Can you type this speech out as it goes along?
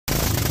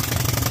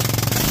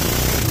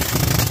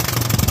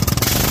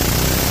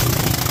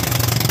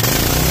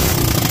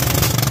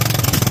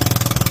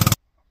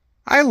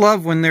I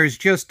love when there's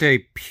just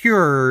a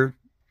pure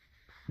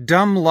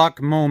dumb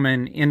luck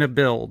moment in a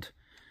build.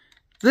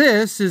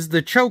 This is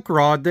the choke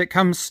rod that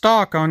comes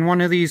stock on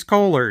one of these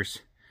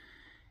Kohlers.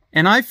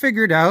 And I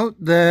figured out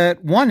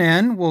that one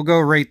end will go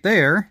right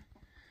there,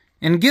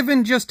 and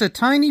given just a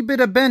tiny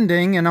bit of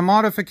bending and a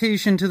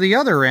modification to the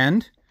other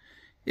end,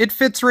 it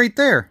fits right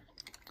there.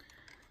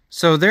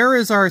 So there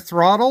is our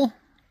throttle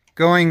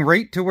going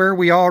right to where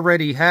we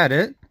already had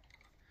it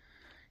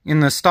in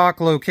the stock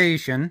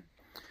location.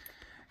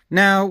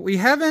 Now, we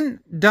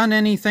haven't done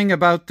anything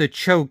about the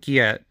choke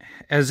yet.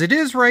 As it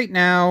is right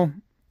now,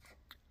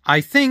 I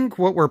think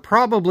what we're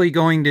probably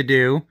going to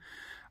do,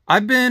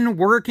 I've been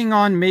working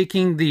on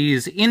making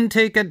these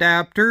intake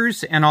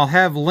adapters, and I'll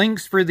have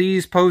links for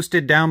these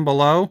posted down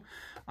below.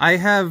 I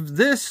have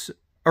this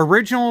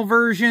original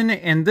version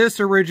and this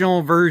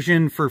original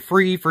version for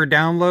free for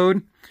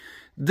download.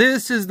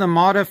 This is the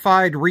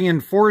modified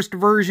reinforced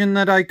version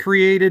that I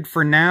created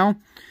for now.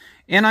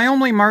 And I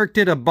only marked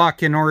it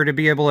 $1 in order to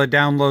be able to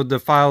download the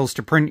files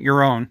to print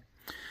your own.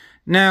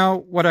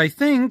 Now, what I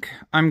think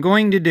I'm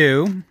going to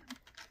do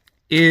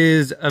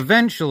is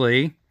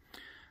eventually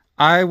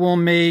I will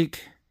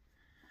make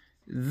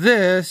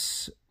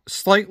this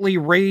slightly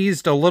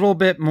raised a little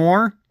bit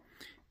more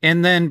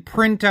and then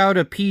print out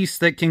a piece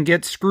that can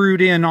get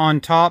screwed in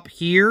on top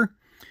here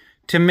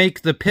to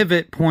make the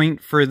pivot point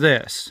for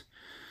this.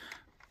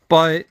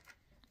 But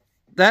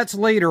that's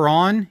later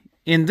on.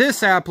 In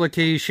this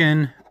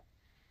application,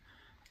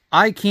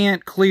 I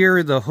can't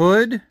clear the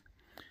hood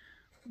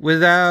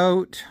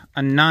without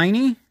a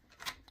 90.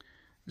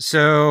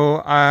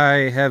 So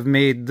I have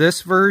made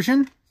this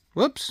version.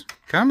 Whoops,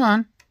 come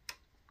on.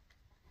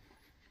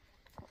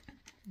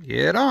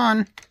 Get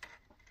on.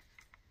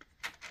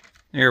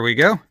 There we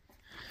go.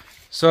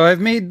 So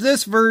I've made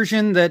this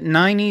version that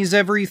 90s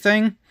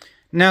everything.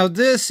 Now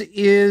this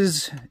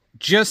is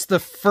just the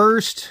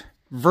first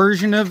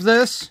version of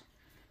this.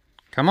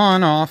 Come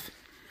on off.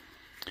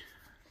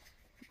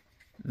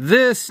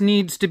 This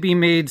needs to be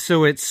made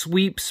so it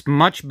sweeps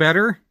much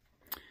better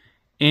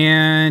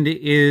and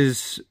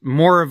is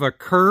more of a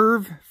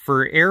curve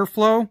for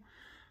airflow.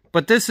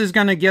 But this is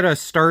going to get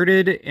us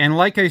started. And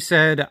like I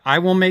said, I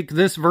will make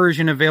this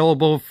version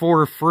available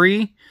for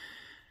free.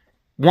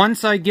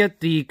 Once I get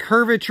the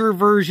curvature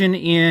version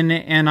in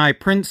and I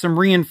print some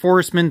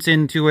reinforcements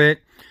into it,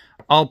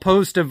 I'll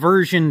post a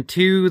version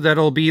 2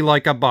 that'll be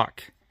like $1.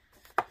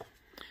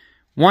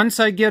 Once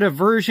I get a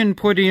version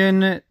put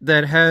in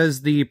that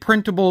has the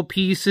printable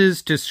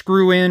pieces to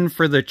screw in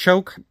for the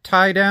choke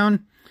tie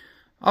down,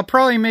 I'll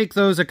probably make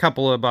those a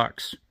couple of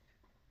bucks.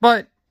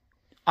 But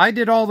I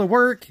did all the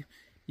work.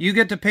 You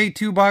get to pay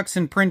 $2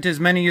 and print as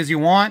many as you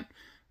want.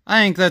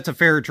 I think that's a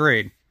fair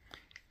trade.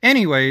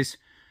 Anyways,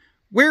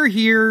 we're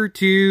here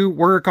to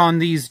work on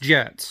these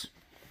jets.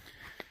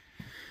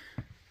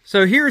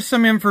 So here's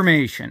some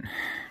information.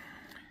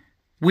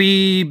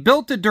 We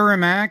built a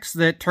Duramax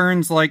that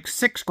turns like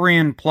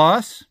 $6,000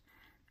 plus.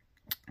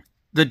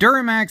 The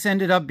Duramax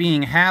ended up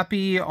being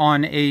happy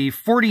on a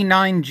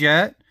 49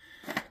 jet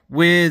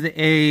with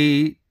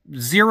a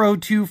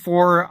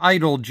 024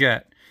 idle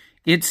jet.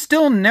 It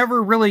still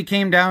never really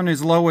came down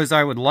as low as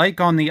I would like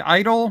on the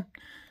idle,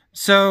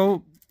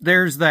 so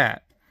there's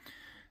that.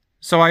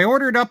 So I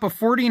ordered up a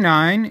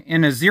 49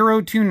 and a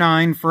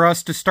 029 for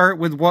us to start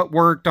with what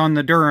worked on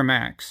the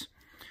Duramax.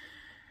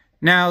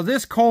 Now,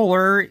 this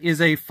Kohler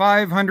is a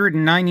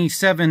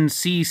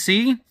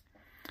 597cc.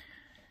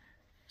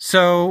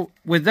 So,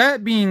 with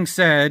that being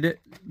said,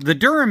 the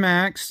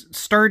Duramax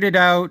started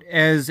out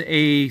as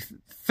a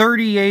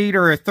 38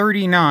 or a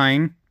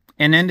 39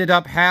 and ended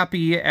up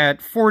happy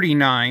at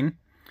 49.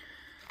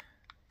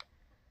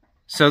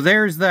 So,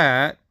 there's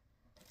that.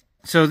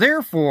 So,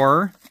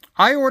 therefore,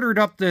 I ordered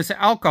up this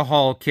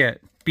alcohol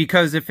kit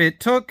because if it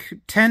took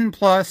 10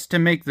 plus to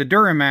make the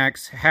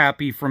Duramax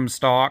happy from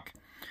stock,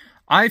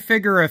 I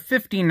figure a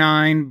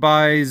 59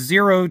 by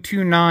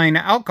 029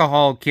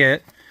 alcohol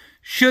kit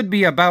should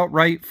be about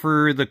right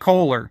for the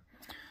Kohler.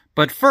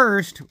 But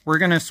first, we're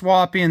going to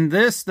swap in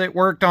this that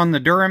worked on the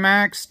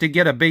Duramax to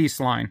get a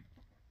baseline.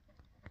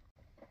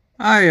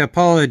 I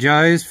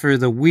apologize for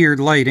the weird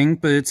lighting,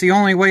 but it's the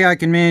only way I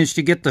can manage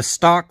to get the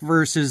stock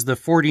versus the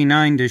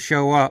 49 to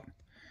show up.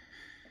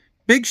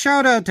 Big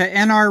shout out to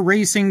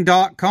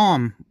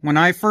nrracing.com. When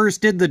I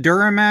first did the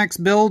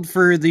Duramax build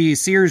for the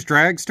Sears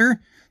Dragster,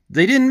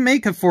 they didn't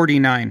make a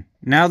 49.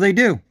 Now they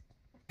do.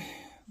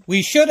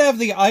 We should have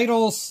the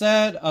idle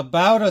set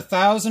about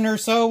 1,000 or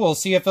so. We'll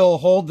see if it'll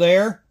hold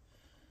there.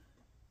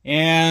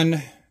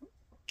 And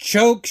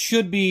choke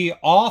should be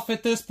off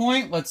at this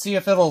point. Let's see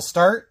if it'll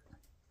start.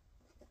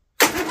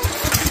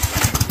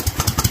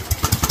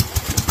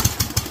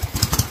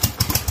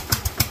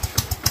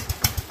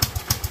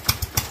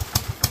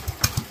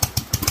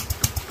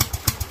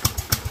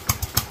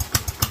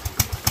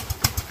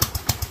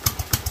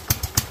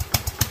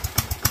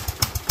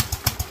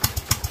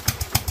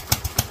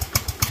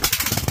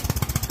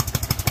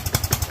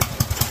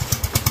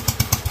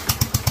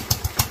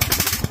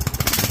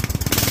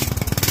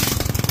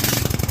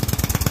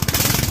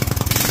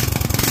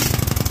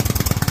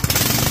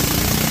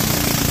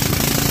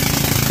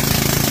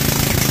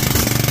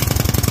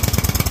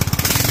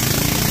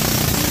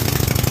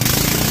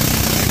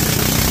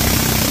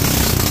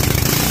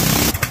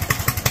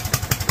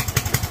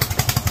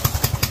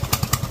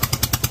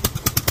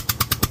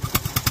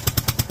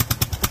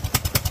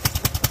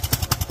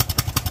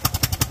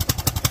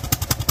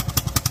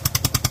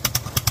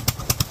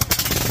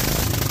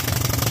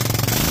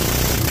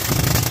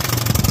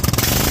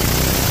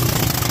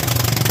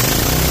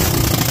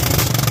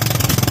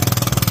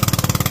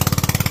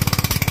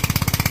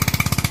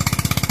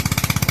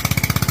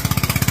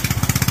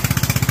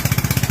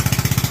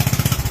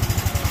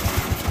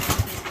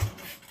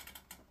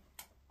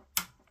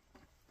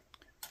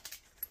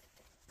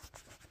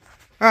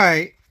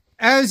 Alright,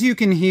 as you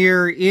can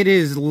hear, it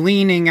is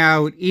leaning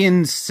out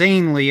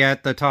insanely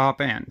at the top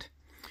end.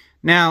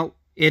 Now,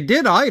 it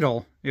did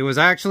idle. It was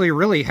actually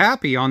really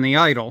happy on the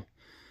idle.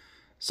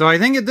 So I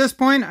think at this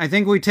point, I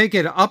think we take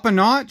it up a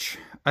notch.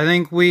 I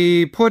think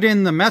we put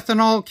in the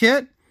methanol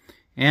kit,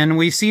 and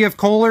we see if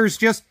Kohlers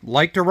just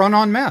like to run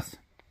on meth.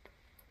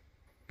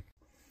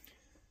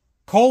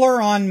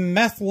 Kohler on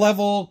meth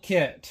level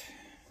kit.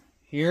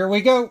 Here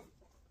we go.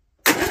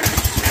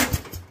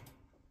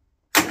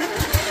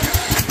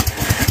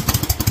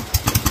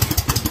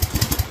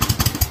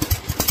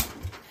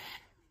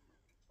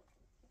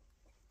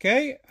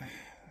 Okay, I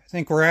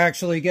think we're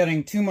actually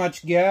getting too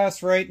much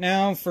gas right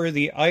now for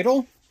the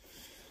idle.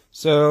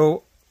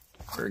 So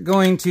we're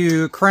going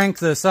to crank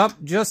this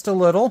up just a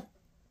little.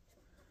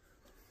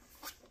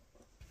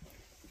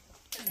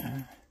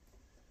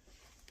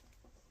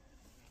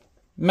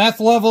 Meth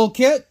level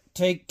kit,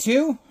 take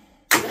 2.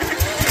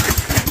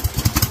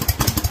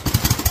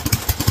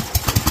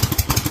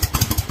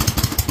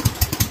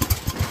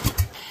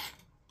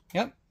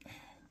 Yep.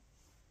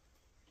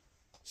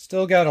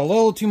 Still got a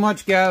little too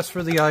much gas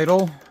for the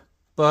idle,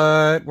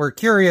 but we're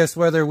curious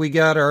whether we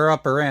got our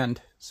upper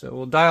end. So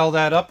we'll dial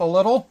that up a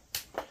little.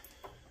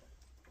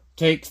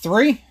 Take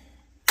 3.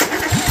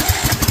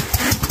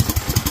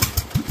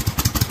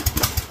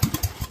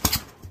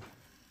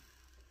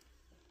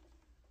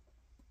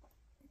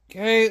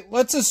 Okay,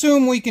 let's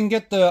assume we can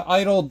get the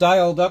idle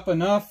dialed up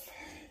enough.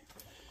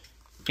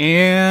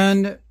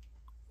 And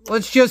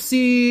let's just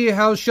see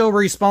how she'll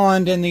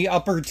respond in the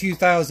upper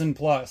 2000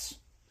 plus.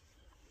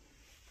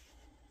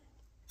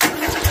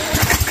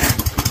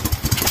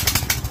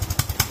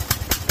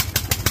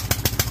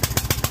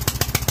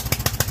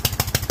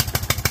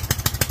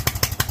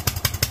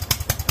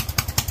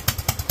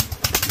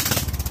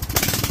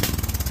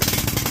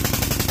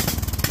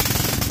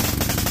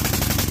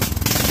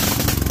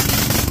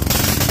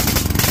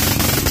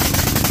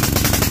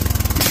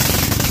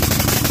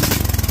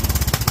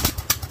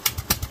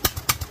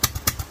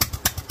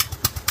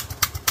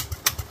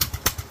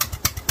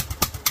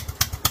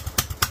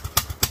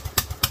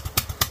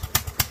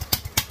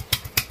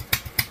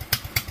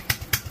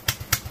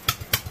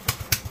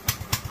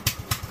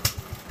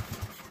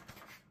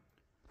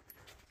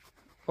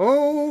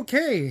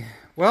 Okay,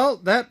 well,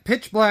 that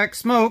pitch black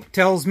smoke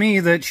tells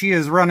me that she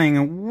is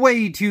running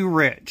way too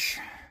rich.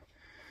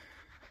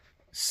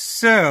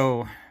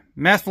 So,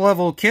 meth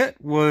level kit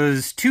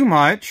was too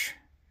much.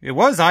 It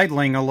was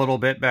idling a little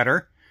bit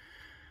better.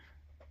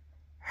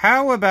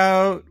 How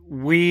about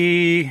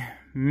we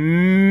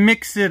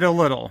mix it a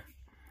little?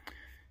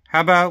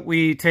 How about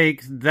we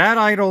take that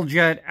idle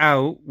jet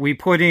out, we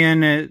put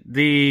in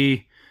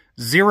the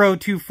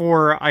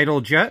 024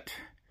 idle jet,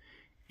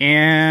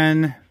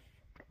 and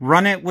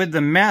run it with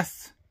the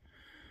meth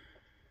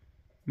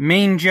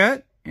main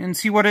jet and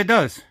see what it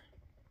does.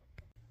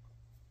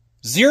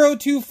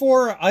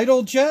 024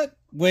 idle jet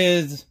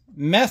with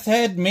meth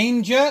head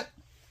main jet.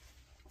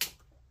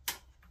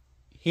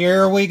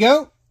 Here we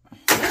go.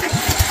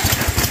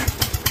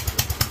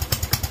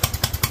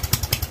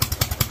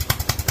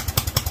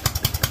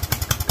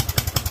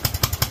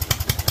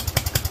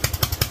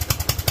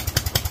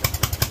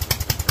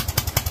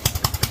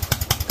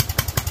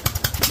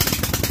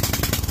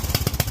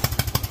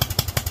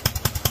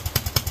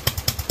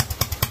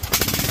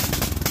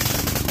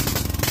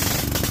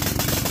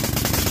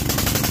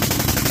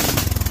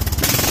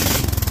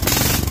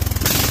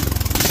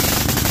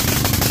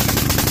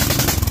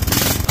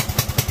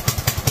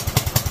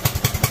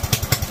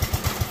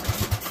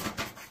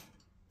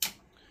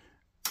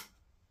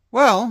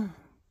 Well,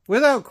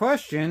 without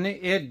question,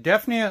 it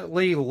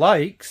definitely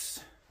likes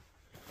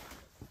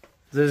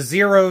the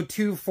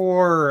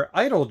 024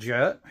 idle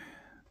jet,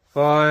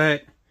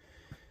 but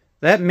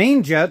that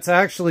main jet's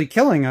actually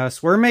killing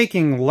us. We're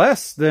making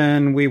less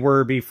than we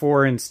were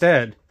before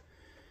instead.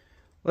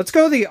 Let's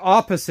go the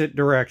opposite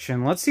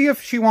direction. Let's see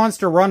if she wants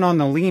to run on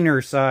the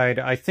leaner side.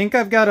 I think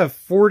I've got a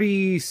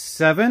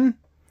 47.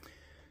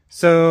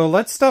 So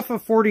let's stuff a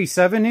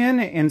 47 in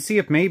and see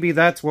if maybe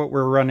that's what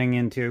we're running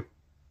into.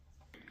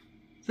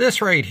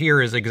 This right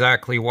here is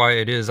exactly why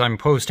it is I'm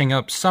posting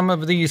up some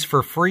of these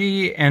for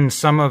free and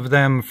some of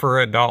them for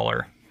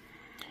 $1.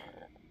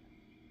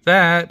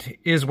 That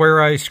is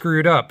where I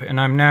screwed up, and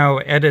I'm now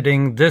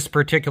editing this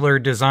particular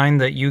design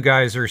that you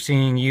guys are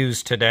seeing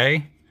used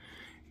today.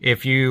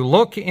 If you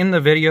look in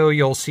the video,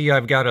 you'll see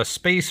I've got a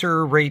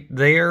spacer right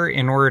there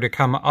in order to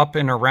come up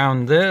and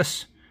around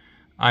this.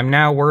 I'm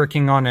now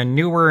working on a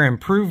newer,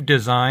 improved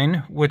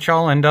design, which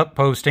I'll end up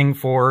posting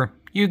for,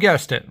 you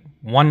guessed it,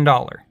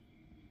 $1.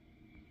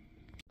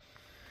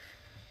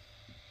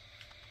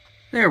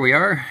 There we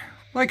are.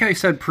 Like I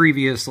said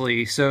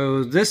previously,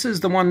 so this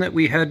is the one that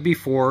we had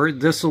before.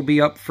 This will be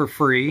up for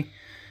free.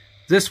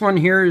 This one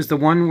here is the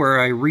one where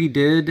I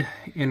redid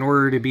in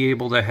order to be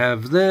able to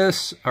have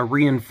this, a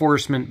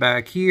reinforcement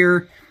back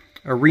here,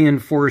 a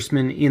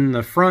reinforcement in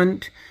the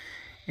front,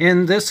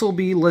 And this will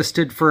be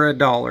listed for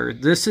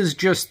 $1. This is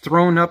just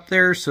thrown up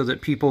there so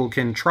that people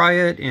can try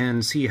it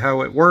and see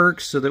how it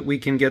works, so that we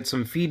can get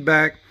some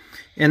feedback.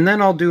 And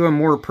then I'll do a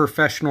more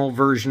professional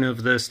version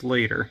of this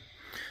later.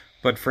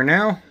 But for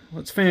now,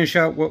 let's finish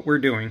out what we're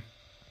doing.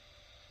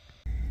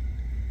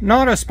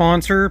 Not a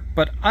sponsor,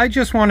 but I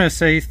just want to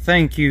say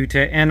thank you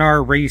to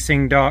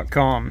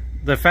nrracing.com.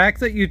 The fact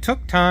that you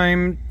took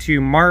time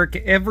to mark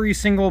every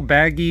single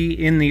baggie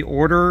in the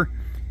order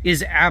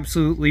is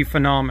absolutely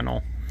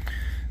phenomenal.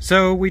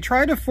 So we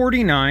tried a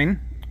 49.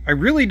 I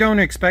really don't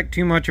expect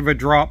too much of a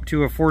drop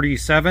to a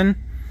 47.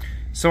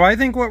 So I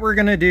think what we're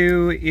going to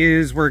do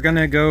is we're going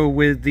to go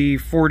with the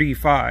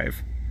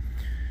 45.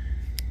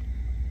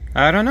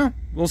 I don't know.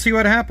 We'll see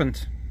what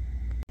happens.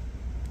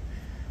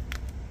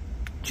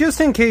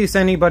 Just in case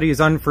anybody's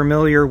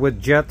unfamiliar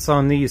with jets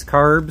on these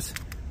carbs,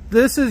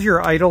 this is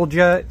your idle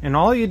jet, and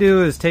all you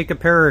do is take a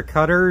pair of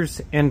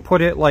cutters and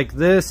put it like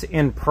this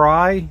and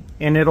pry,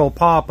 and it'll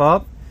pop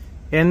up,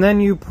 and then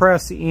you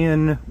press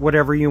in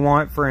whatever you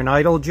want for an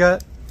idle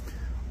jet.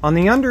 On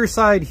the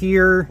underside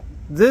here,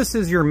 this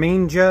is your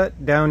main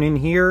jet down in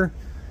here,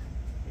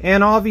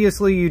 and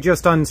obviously you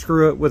just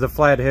unscrew it with a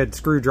flathead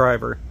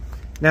screwdriver.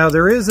 Now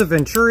there is a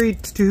Venturi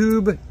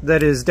tube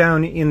that is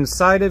down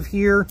inside of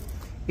here.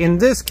 In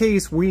this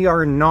case, we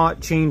are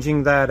not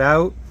changing that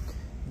out.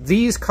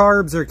 These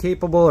carbs are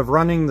capable of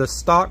running the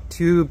stock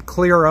tube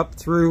clear up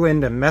through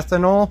into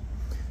methanol,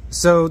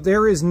 so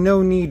there is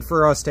no need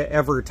for us to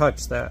ever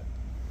touch that.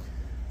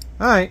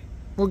 Alright,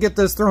 we'll get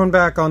this thrown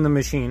back on the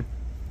machine.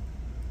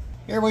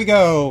 Here we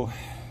go.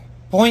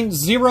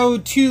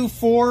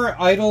 0.024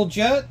 idle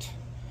jet,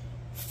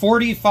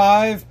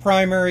 45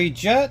 primary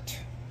jet,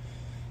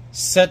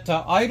 set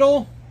to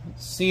idle.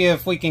 Let's see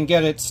if we can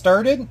get it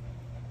started.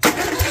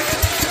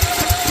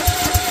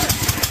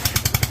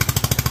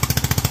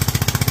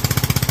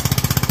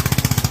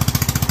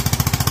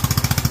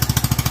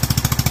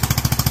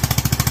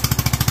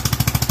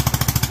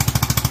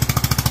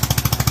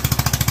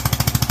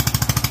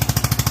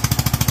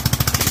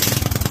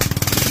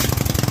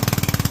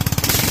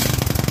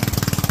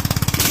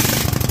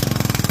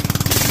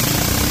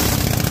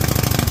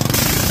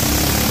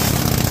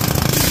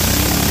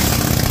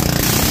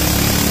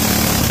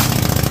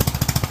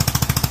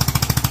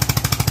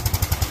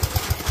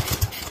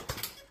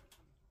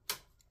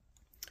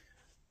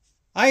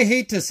 I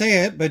hate to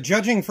say it, but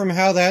judging from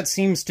how that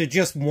seems to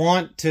just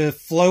want to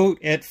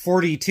float at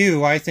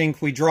 42, I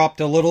think we dropped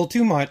a little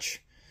too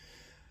much.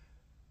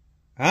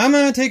 I'm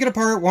going to take it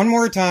apart one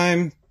more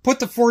time, put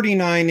the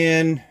 49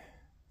 in.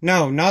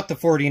 No, not the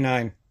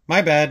 49.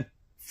 My bad.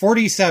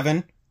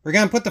 47. We're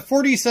going to put the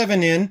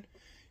 47 in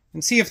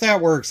and see if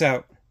that works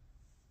out.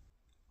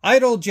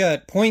 Idle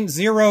jet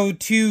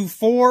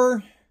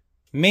 0.024.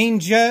 Main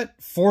jet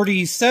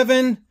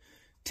 47.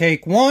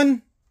 Take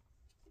one.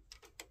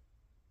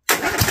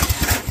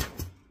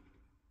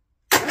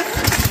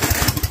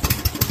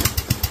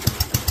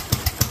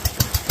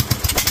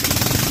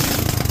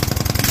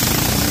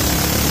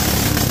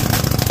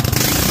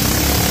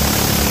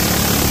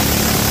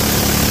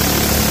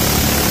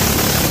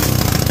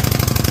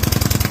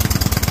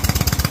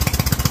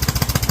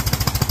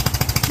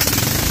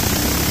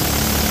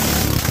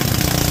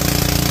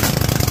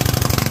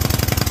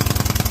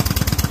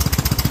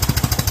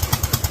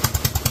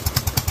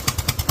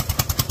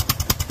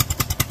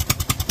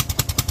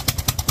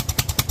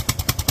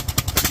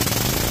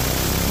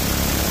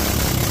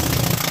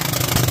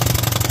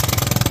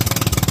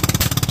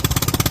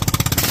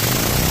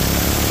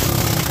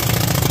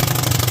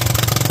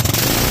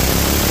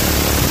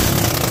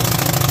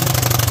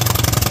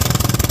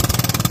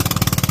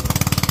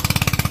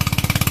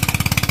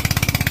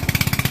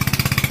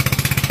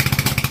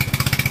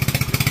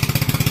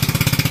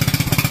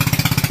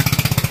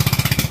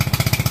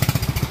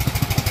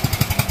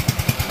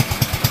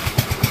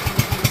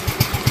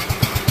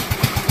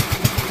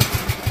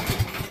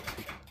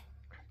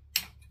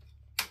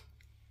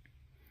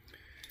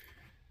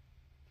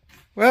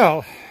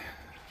 Well,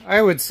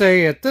 I would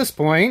say at this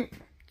point,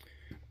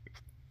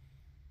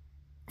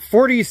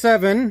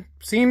 47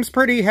 seems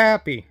pretty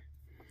happy.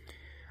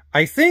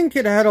 I think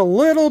it had a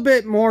little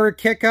bit more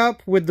kick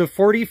up with the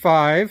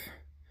 45.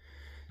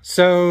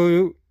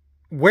 So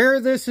where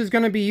this is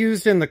going to be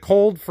used in the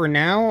cold for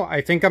now,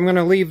 I think I'm going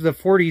to leave the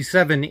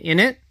 47 in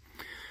it.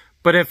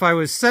 But if I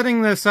was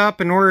setting this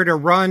up in order to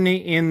run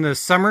in the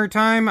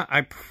summertime,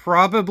 I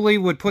probably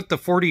would put the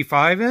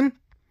 45 in.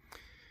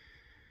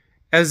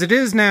 As it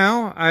is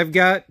now, I've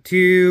got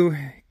to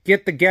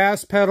get the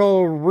gas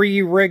pedal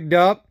re-rigged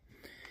up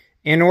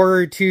in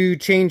order to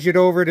change it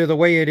over to the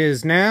way it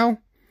is now.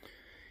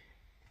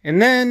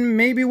 And then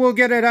maybe we'll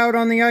get it out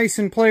on the ice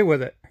and play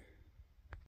with it.